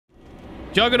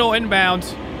Juggernaut inbound.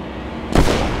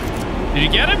 Did you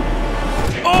get him?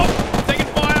 Oh, taking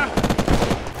fire.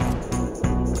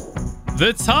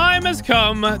 The time has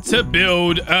come to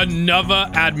build another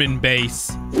admin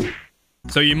base.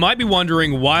 So you might be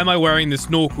wondering, why am I wearing the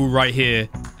snorkel right here?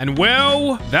 And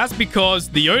well, that's because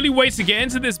the only way to get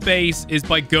into this base is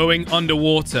by going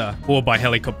underwater or by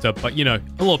helicopter. But you know,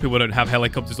 a lot of people don't have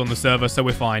helicopters on the server, so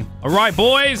we're fine. All right,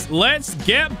 boys, let's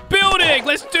get building.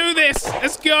 Let's do this.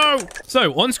 Let's go.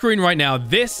 So on screen right now,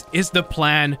 this is the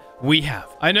plan we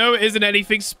have. I know it isn't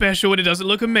anything special and it doesn't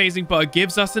look amazing, but it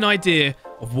gives us an idea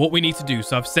of what we need to do.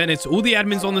 So I've sent it to all the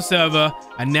admins on the server,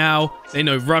 and now they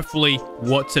know roughly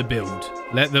what to build.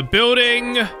 Let the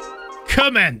building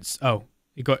commence. Oh,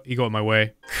 he got in my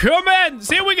way. Commence!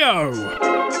 Here we go!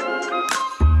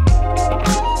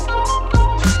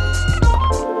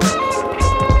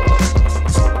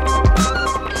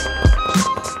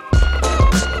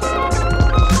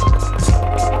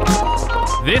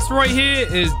 This right here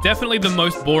is definitely the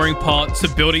most boring part to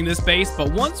building this base,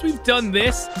 but once we've done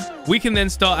this, we can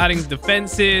then start adding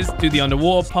defenses, do the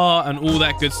underwater part, and all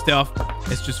that good stuff.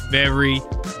 It's just very,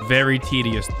 very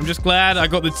tedious. I'm just glad I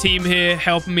got the team here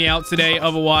helping me out today.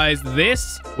 Otherwise,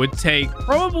 this would take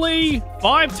probably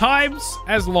 5 times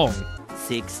as long.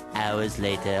 6 hours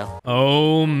later.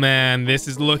 Oh man, this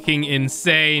is looking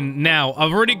insane. Now,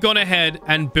 I've already gone ahead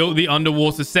and built the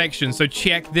underwater section, so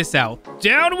check this out.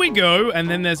 Down we go, and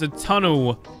then there's a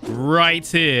tunnel right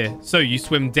here. So you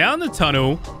swim down the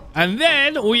tunnel, and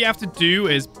then all you have to do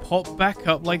is pop back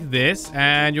up like this,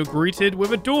 and you're greeted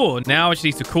with a door. Now I just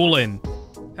need to call in.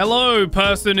 Hello,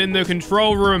 person in the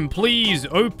control room. Please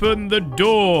open the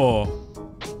door.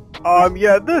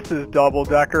 Yeah, this is Double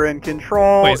Decker in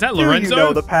control. Wait, is that Lorenzo? Do you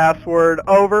know the password?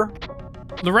 Over.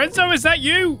 Lorenzo, is that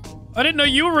you? I didn't know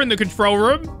you were in the control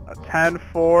room.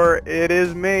 10-4, it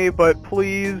is me, but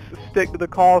please stick to the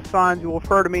call signs. You will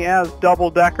refer to me as Double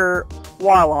Decker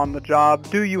while on the job.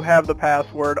 Do you have the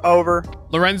password? Over.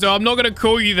 Lorenzo, I'm not going to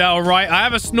call you that, all right? I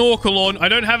have a snorkel on. I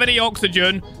don't have any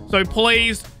oxygen, so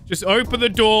please just open the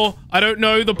door. I don't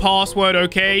know the password,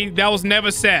 okay? That was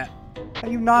never set. How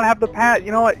do you not have the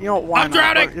You know what? Why I'm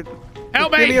not? drowning.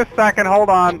 Help me. Give me a second. Hold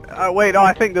on. Wait,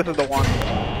 I think this is the one.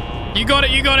 You got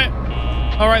it. You got it.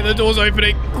 All right, the door's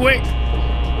opening. Quick.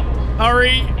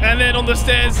 Hurry. And then on the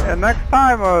stairs. And next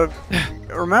time,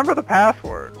 remember the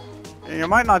password. You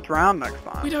might not drown next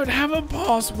time. We don't have a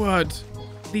password.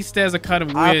 These stairs are kind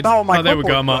of weird. Oh, there we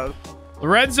go. I'm up.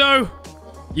 Lorenzo,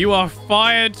 you are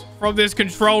fired from this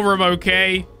control room,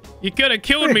 okay? You could have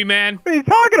killed me, man. What are you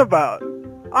talking about?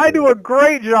 I do a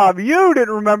great job. You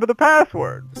didn't remember the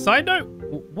password. Side note,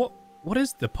 what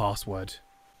is the password?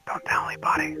 Don't tell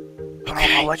anybody.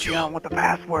 Okay, I'll let you know what the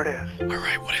password is. All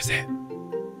right, what is it?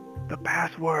 The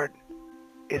password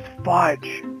is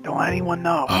Fudge. Don't let anyone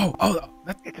know.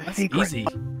 It's a secret. Easy.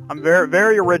 I'm very,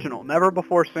 very original. Never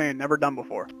before seen. Never done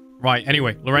before. Right,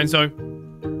 anyway, Lorenzo,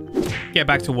 get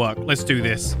back to work. Let's do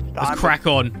this. Let's crack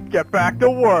on. Get back to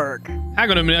work.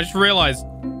 Hang on a minute, I just realized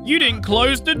you didn't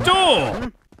close the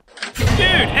door. Dude,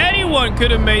 anyone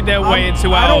could have made their way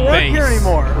into our base. I don't work here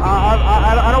anymore.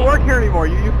 I don't work here anymore.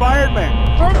 You fired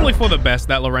me. Probably for the best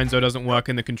that Lorenzo doesn't work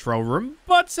in the control room.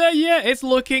 But yeah, it's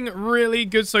looking really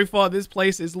good so far. This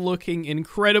place is looking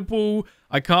incredible.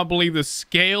 I can't believe the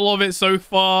scale of it so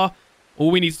far.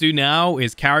 All we need to do now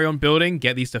is carry on building,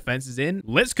 get these defenses in.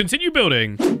 Let's continue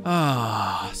building.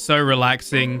 So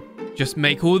relaxing. Just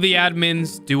make all the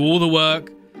admins do all the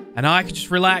work, and I can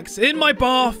just relax in my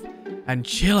bath and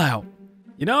chill out.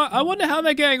 You know, I wonder how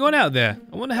they're getting on out there.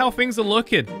 I wonder how things are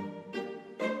looking.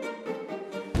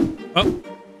 Oh.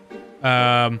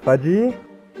 Fudgy?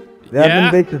 The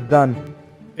admin base is done.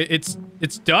 It's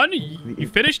done? You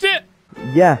finished it?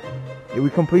 Yeah. We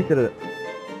completed it.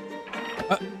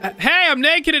 Hey, I'm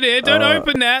naked in here. Don't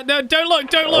open that. No, don't look.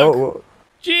 Don't look. Oh.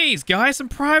 Jeez, guys, some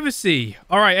privacy.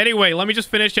 All right, anyway, let me just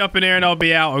finish up in here and I'll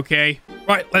be out, okay?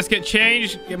 Right, let's get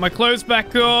changed. Get my clothes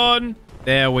back on.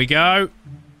 There we go.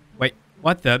 Wait,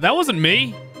 what the? That wasn't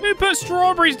me. Who put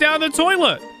strawberries down the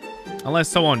toilet? Unless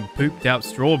someone pooped out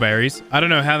strawberries. I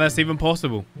don't know how that's even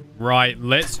possible. Right,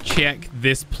 let's check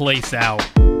this place out.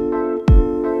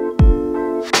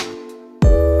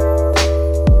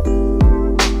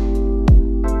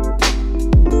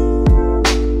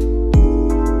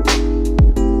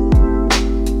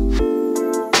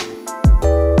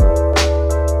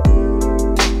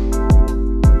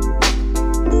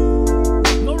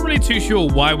 Too sure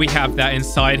why we have that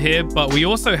inside here, but we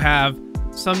also have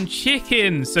some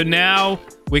chicken, so now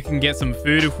we can get some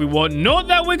food if we want. Not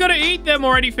that we're gonna eat them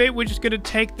or anything, we're just gonna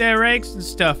take their eggs and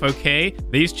stuff, okay?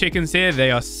 These chickens here,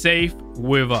 they are safe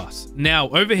with us. Now,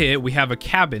 over here, we have a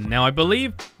cabin. Now, I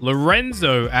believe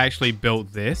Lorenzo actually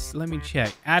built this. Let me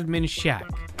check. Admin shack.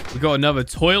 We got another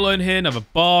toilet in here, another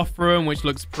bathroom, which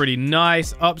looks pretty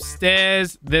nice.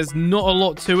 Upstairs, there's not a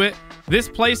lot to it. This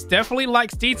place definitely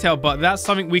lacks detail, but that's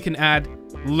something we can add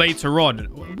later on.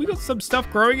 We got some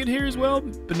stuff growing in here as well.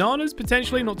 Bananas,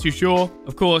 potentially, not too sure.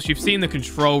 Of course, you've seen the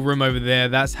control room over there.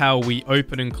 That's how we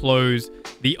open and close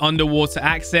the underwater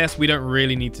access. We don't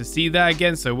really need to see that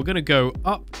again, so we're going to go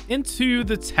up into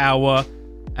the tower,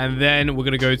 and then we're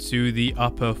going to go to the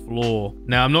upper floor.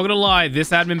 Now, I'm not going to lie, this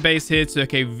admin base here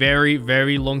took a very,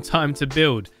 very long time to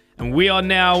build. And we are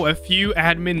now a few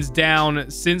admins down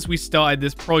since we started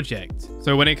this project.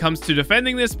 So when it comes to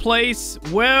defending this place,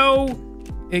 well,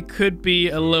 it could be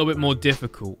a little bit more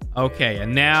difficult. Okay,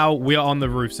 and now we are on the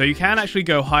roof. So you can actually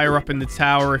go higher up in the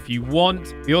tower if you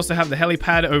want. We also have the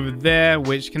helipad over there,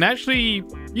 which can actually...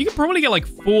 You can probably get like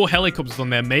 4 helicopters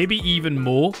on there, maybe even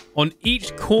more. On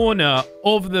each corner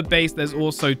of the base, there's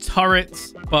also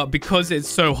turrets. But because it's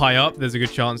so high up, there's a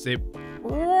good chance it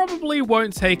probably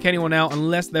won't take anyone out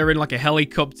unless they're in like a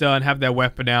helicopter and have their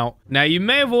weapon out. Now, you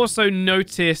may have also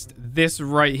noticed this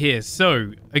right here.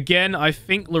 So, again, I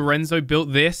think Lorenzo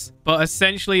built this, but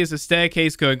essentially it's a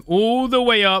staircase going all the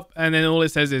way up, and then all it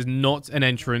says is not an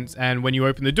entrance. And when you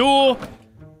open the door,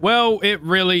 well, it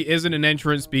really isn't an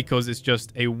entrance because it's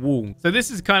just a wall. So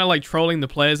this is kind of like trolling the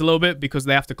players a little bit because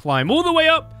they have to climb all the way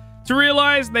up to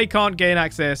realize they can't gain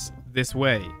access this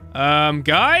way.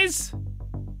 Guys?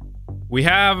 We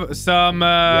have some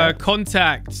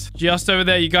contacts just over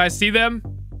there. You guys see them?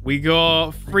 We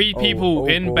got 3 people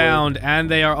inbound,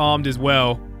 and they are armed as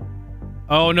well.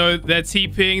 Oh, no. They're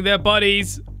TPing their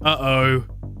buddies. Uh-oh.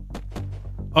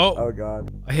 Oh,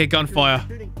 God. I hear gunfire.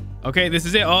 Okay, this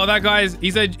is it. Oh, that guy's...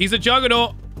 He's a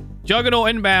juggernaut. Juggernaut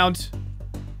inbound.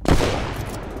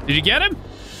 Did you get him?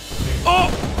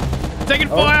 Oh! Taking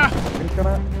fire!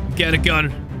 Get a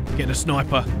gun. Get a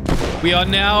sniper. We are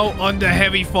now under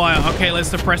heavy fire. Okay, let's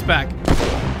suppress back.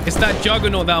 It's that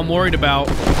juggernaut that I'm worried about.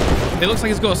 It looks like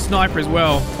he's got a sniper as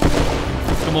well.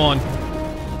 Come on.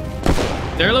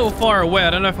 They're a little far away. I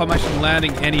don't know if I'm actually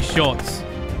landing any shots.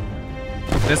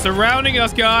 They're surrounding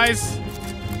us, guys.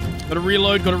 Gotta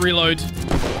reload, gotta reload.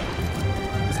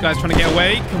 This guy's trying to get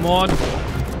away. Come on.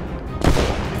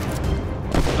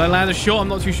 Did I land a shot? I'm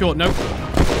not too sure. Nope.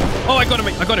 Oh, I got him.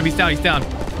 I got him. He's down. He's down.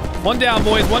 One down,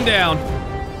 boys. One down.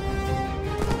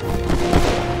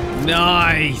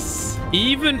 Nice.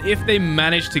 Even if they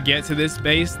manage to get to this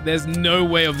base, there's no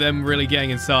way of them really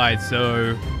getting inside.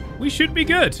 So we should be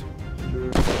good.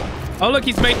 Oh, look.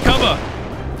 He's made cover.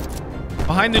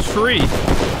 Behind the tree.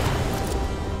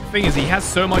 The thing is, he has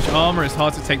so much armor, it's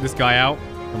hard to take this guy out.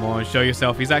 Come on, show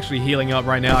yourself. He's actually healing up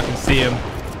right now. I can see him.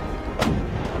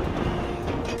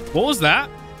 What was that?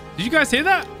 Did you guys hear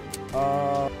that?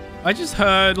 I just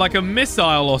heard like a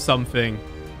missile or something.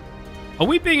 Are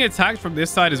we being attacked from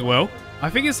this side as well? I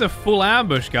think it's a full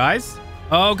ambush, guys.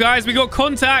 Oh, guys, we got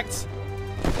contact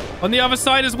on the other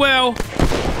side as well.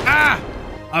 Ah!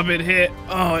 I've been hit.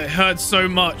 Oh, it hurts so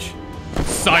much.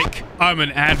 Psych. I'm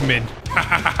an admin.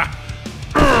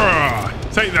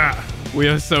 Take that. We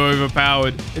are so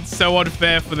overpowered. It's so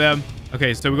unfair for them.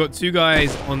 Okay, so we've got 2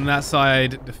 guys on that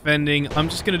side defending. I'm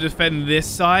just going to defend this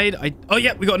side. Oh,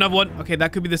 yeah, we got another one. Okay,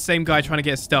 that could be the same guy trying to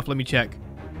get stuff. Let me check.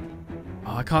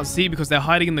 Oh, I can't see because they're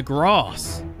hiding in the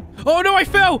grass. Oh, no, I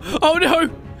fell. Oh, no.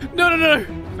 No, no, no.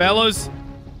 Fellas,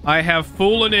 I have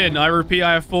fallen in. I repeat,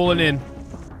 I have fallen in.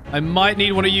 I might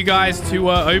need one of you guys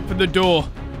to open the door.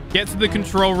 Get to the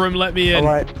control room. Let me in.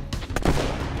 All right.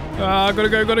 Gotta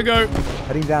go, gotta go.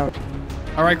 Heading down.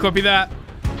 All right, copy that.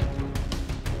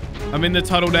 I'm in the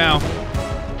tunnel now.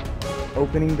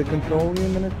 Opening the control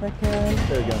room in a second.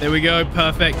 There we go. There we go.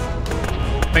 Perfect.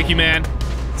 Thank you, man.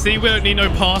 See, we don't need no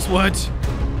passwords.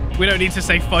 We don't need to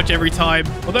say fudge every time.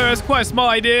 Although that's quite a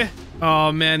smart idea.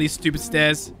 Oh, man, these stupid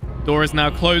stairs. Door is now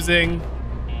closing.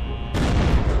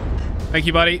 Thank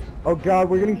you, buddy. Oh, God,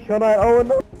 we're getting shot at. Oh,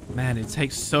 no. Man, it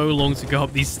takes so long to go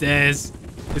up these stairs.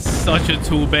 It's such a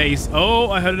tool base. Oh,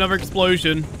 I heard another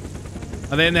explosion.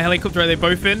 Are they in the helicopter? Are they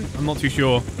both in? I'm not too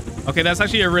sure. Okay, that's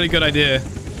actually a really good idea.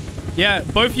 Yeah,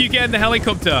 both of you get in the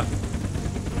helicopter.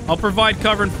 I'll provide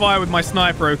cover and fire with my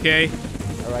sniper, okay?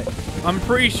 All right. I'm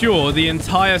pretty sure the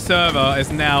entire server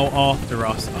is now after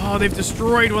us. Oh, they've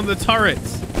destroyed one of the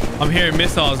turrets. I'm hearing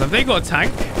missiles. Have they got a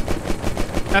tank?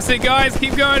 That's it, guys.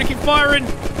 Keep going. Keep firing.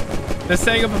 They're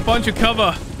setting up a bunch of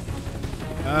cover.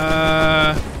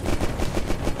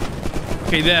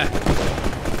 Okay, there.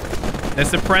 They're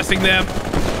suppressing them.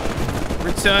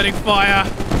 Returning fire.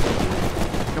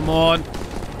 Come on.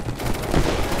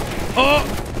 Oh!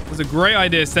 There's a great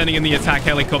idea sending in the attack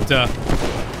helicopter.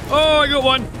 Oh, I got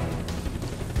one.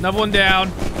 Another one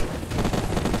down.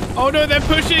 Oh, no, they're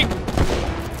pushing.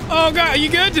 Oh, God, are you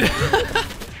good?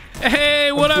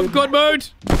 Hey, what up, God mode?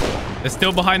 They're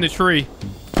still behind the tree.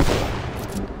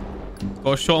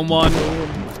 Got a shot on one.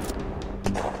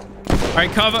 All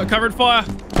right, covered fire.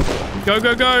 Go,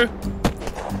 go, go.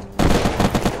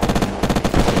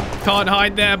 Can't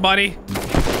hide there, buddy.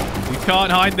 You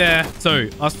can't hide there. So,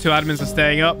 us two admins are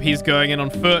staying up. He's going in on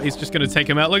foot. He's just going to take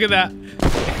him out. Look at that.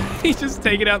 He's just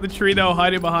taking out the tree they'll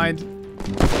hide it behind.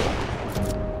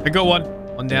 I got one.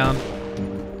 One down.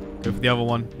 Go for the other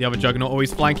one. The other juggernaut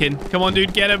always flanking. Come on,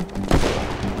 dude. Get him.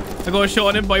 I got a shot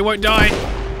on him, but he won't die.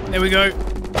 There we go.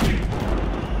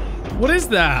 What is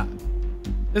that?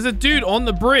 There's a dude on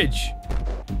the bridge.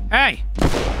 Hey.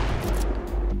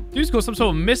 Dude's got some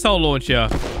sort of missile launcher.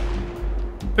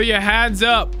 Put your hands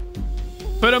up.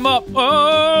 Put him up.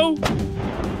 Oh.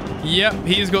 Yep,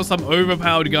 he's got some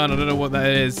overpowered gun. I don't know what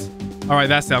that is. All right,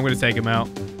 that's it. I'm going to take him out.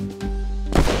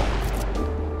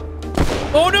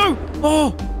 Oh, no.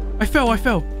 Oh, I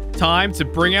fell. Time to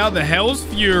bring out the Hell's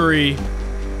Fury.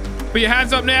 Put your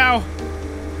hands up now.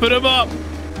 Put him up.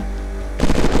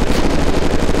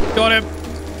 Got him.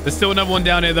 There's still another one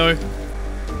down here, though.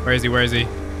 Where is he? Where is he?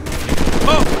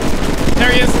 Oh,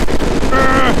 there he is.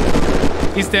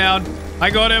 He's down. I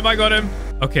got him.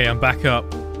 Okay, I'm back up.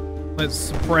 Let's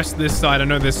suppress this side. I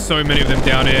know there's so many of them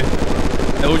down here.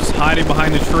 They're all just hiding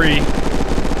behind the tree.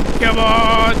 Come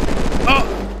on. Oh,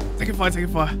 taking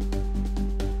fire.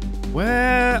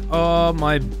 Where are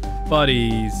my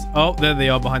buddies? Oh, there they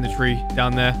are behind the tree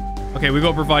down there. Okay, we've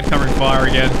got to provide covering fire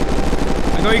again.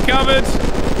 I got you covered.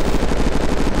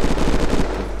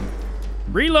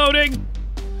 Reloading.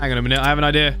 Hang on a minute. I have an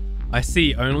idea. I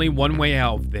see only one way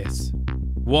out of this.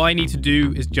 What I need to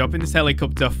do is jump in this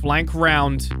helicopter, flank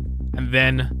round, and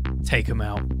then take them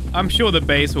out. I'm sure the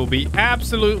base will be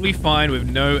absolutely fine with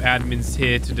no admins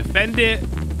here to defend it.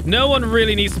 No one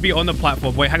really needs to be on the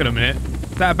platform. Wait, hang on a minute.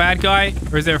 Is that a bad guy?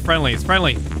 Or is there a friendly? It's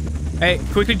friendly. Hey,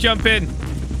 quickly jump in.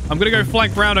 I'm gonna go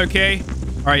flank round, okay?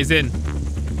 All right, he's in.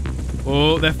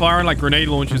 Oh, they're firing like grenade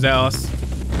launchers at us.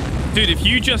 Dude, if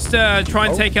you just try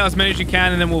and take out as many as you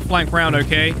can, and then we'll flank round,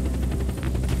 okay?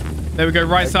 There we go,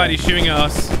 right side, he's shooting at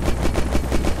us.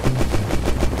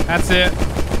 That's it.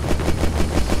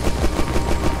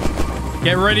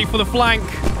 Get ready for the flank.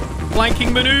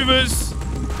 Flanking maneuvers.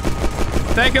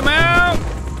 Take him out.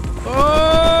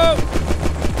 Oh!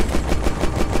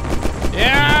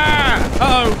 Yeah!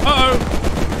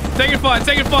 Uh-oh. Taking fire.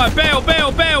 Bail.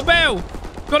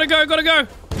 Gotta go.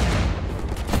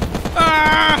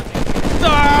 Ah!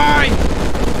 Die!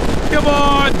 Come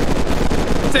on!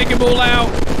 Take them all out.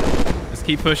 Let's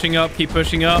keep pushing up.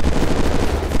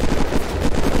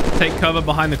 Take cover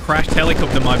behind the crashed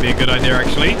helicopter might be a good idea,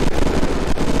 actually.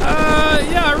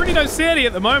 Yeah, I really don't see any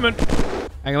at the moment.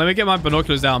 Hang on, let me get my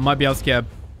binoculars out. I might be able to get a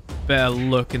better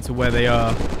look into where they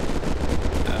are.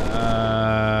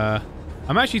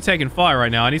 I'm actually taking fire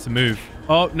right now. I need to move.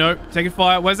 Oh, no. Taking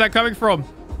fire. Where's that coming from?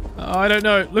 Oh, I don't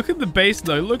know. Look at the base,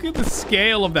 though. Look at the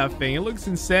scale of that thing. It looks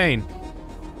insane.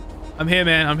 I'm here,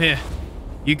 man. I'm here.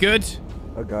 You good?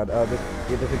 Oh, God.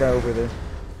 There's a guy over there.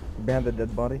 Behind the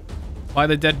dead body. By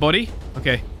the dead body?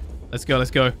 Okay. Let's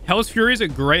go. Hell's Furies are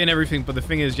great and everything, but the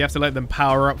thing is, you have to let them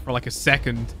power up for like a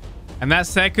second. And that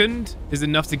second is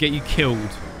enough to get you killed.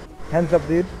 Hands up,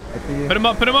 dude. I see you. Put him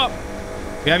up.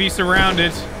 We have you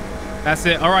surrounded. That's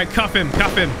it. All right, cuff him.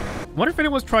 I wonder if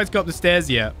anyone's tried to go up the stairs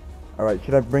yet. All right,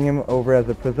 should I bring him over as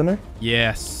a prisoner?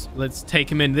 Yes. Let's take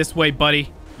him in this way,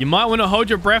 buddy. You might want to hold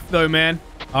your breath, though, man.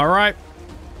 All right.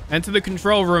 Enter the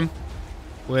control room.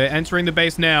 We're entering the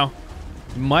base now.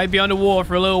 You might be underwater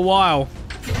for a little while.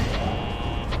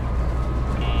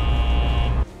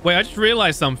 Wait, I just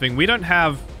realized something. We don't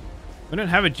have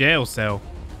a jail cell.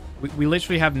 We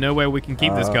literally have nowhere we can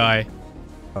keep this guy.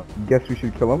 Guess we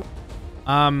should kill him?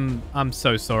 I'm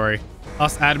so sorry.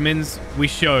 Us admins, we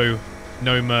show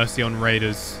no mercy on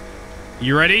raiders.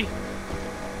 You ready?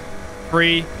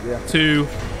 3, 2,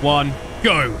 1,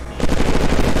 go!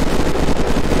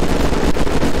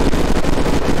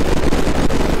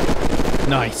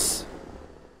 Nice.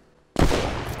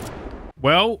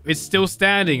 Well, it's still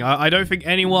standing. I don't think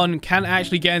anyone can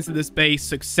actually get into this base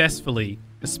successfully,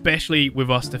 especially with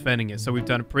us defending it. So we've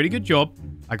done a pretty good job.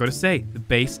 I gotta say, the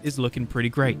base is looking pretty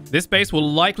great. This base will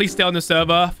likely stay on the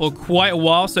server for quite a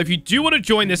while. So if you do want to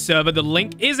join this server, the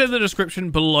link is in the description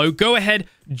below. Go ahead,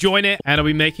 join it, and I'll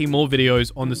be making more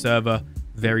videos on the server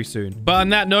very soon. But on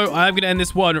that note, I'm going to end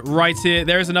this one right here.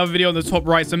 There is another video on the top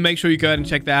right, so make sure you go ahead and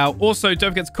check that out. Also,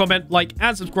 don't forget to comment, like,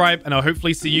 and subscribe, and I'll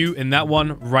hopefully see you in that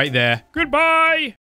one right there. Goodbye!